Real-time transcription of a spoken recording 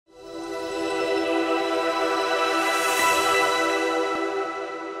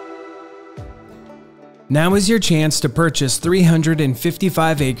Now is your chance to purchase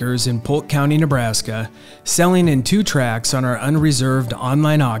 355 acres in Polk County, Nebraska, selling in 2 tracts on our Unreserved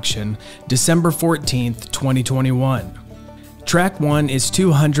online auction, December 14th, 2021. Tract 1 is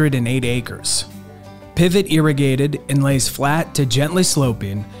 208 acres. Pivot irrigated and lays flat to gently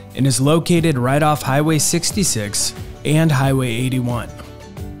sloping and is located right off Highway 66 and Highway 81.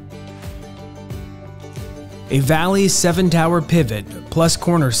 A Valley 7-tower pivot plus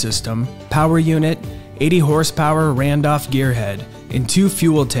corner system, power unit, 80 horsepower Randolph gearhead, and 2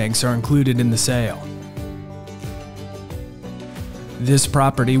 fuel tanks are included in the sale. This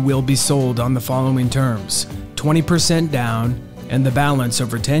property will be sold on the following terms: 20% down and the balance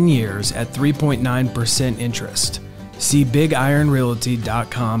over 10 years at 3.9% interest. See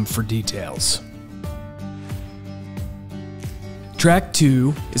BigIronRealty.com for details. Tract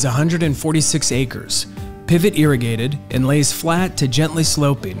 2 is 146 acres, pivot irrigated and lays flat to gently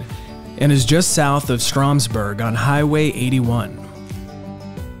sloping, and is just south of Stromsburg on Highway 81.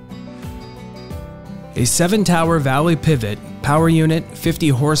 A 7-tower Valley pivot, power unit, 50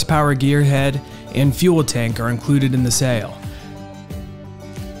 horsepower gearhead, and fuel tank are included in the sale.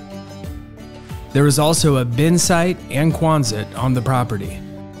 There is also a bin site and Quonset on the property.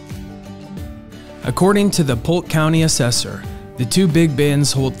 According to the Polk County assessor, the 2 big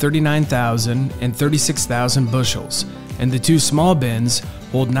bins hold 39,000 and 36,000 bushels, and the 2 small bins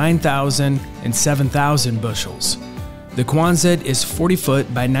hold 9,000 and 7,000 bushels. The Quonset is 40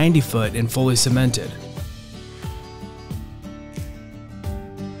 foot by 90 foot and fully cemented.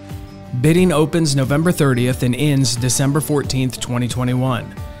 Bidding opens November 30th and ends December 14th,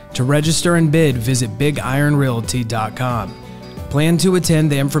 2021. To register and bid, visit BigIronRealty.com. Plan to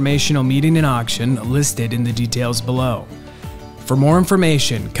attend the informational meeting and auction listed in the details below. For more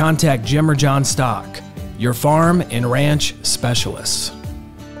information, contact Jim or John Stock, your farm and ranch specialists.